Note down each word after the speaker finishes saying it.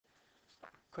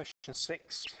Question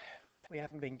 6. We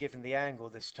haven't been given the angle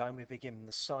this time, we've been given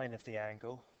the sine of the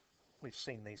angle. We've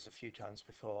seen these a few times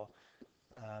before.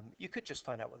 You could just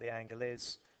find out what the angle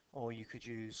is, or you could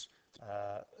use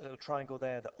a little triangle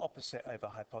there. The opposite over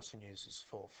hypotenuse is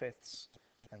 4/5,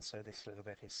 and so this little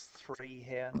bit is 3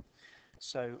 here.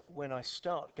 So when I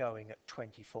start going at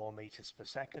 24 meters per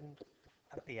second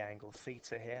at the angle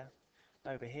theta here,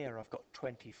 over here I've got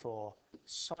 24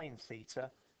 sine theta,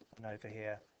 and over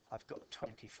here I've got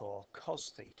 24 cos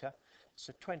theta.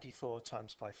 So 24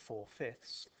 times by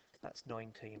 4/5, that's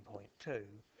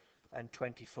 19.2, and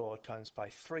 24 times by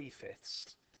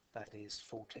 3/5, that is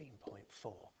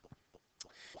 14.4.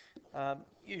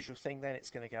 Usual thing then, it's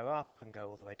going to go up and go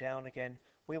all the way down again.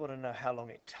 We want to know how long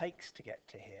it takes to get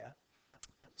to here.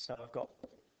 So I've got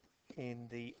in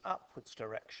the upwards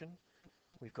direction,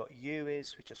 we've got U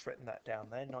is, we've just written that down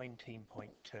there,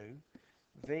 19.2.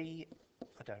 V,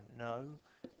 I don't know.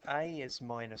 A is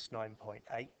minus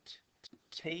 9.8.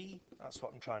 T, that's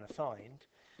what I'm trying to find.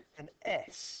 And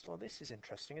S, well, this is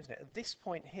interesting, isn't it? At this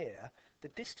point here, the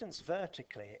distance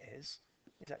vertically is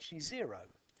actually 0.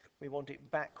 We want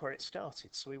it back where it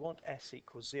started, so we want S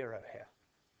equals 0 here.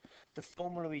 The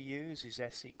formula we use is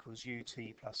S equals ut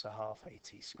plus a half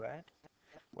at squared.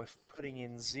 We're putting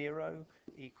in 0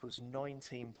 equals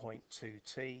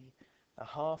 19.2t. A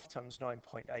half times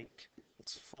 9.8,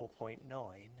 it's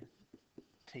 4.9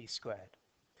 t squared.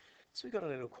 So we've got a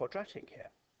little quadratic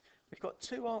here. We've got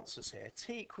two answers here.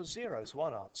 T equals 0 is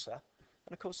one answer,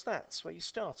 and of course that's where you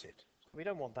started. We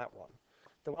don't want that one.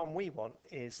 The one we want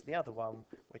is the other one,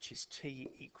 which is t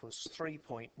equals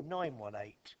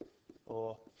 3.918,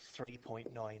 or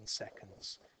 3.9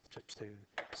 seconds to two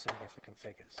significant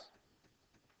figures.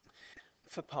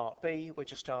 For part B, we're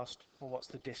just asked, well, what's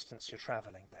the distance you're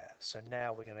travelling there? So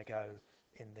now we're going to go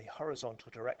in the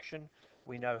horizontal direction.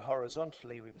 We know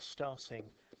horizontally we were starting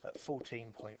at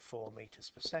 14.4 meters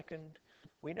per second.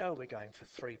 We know we're going for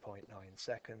 3.9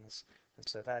 seconds, and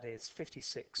so that is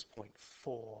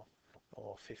 56.4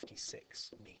 or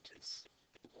 56 meters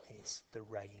is the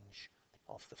range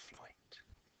of the flight.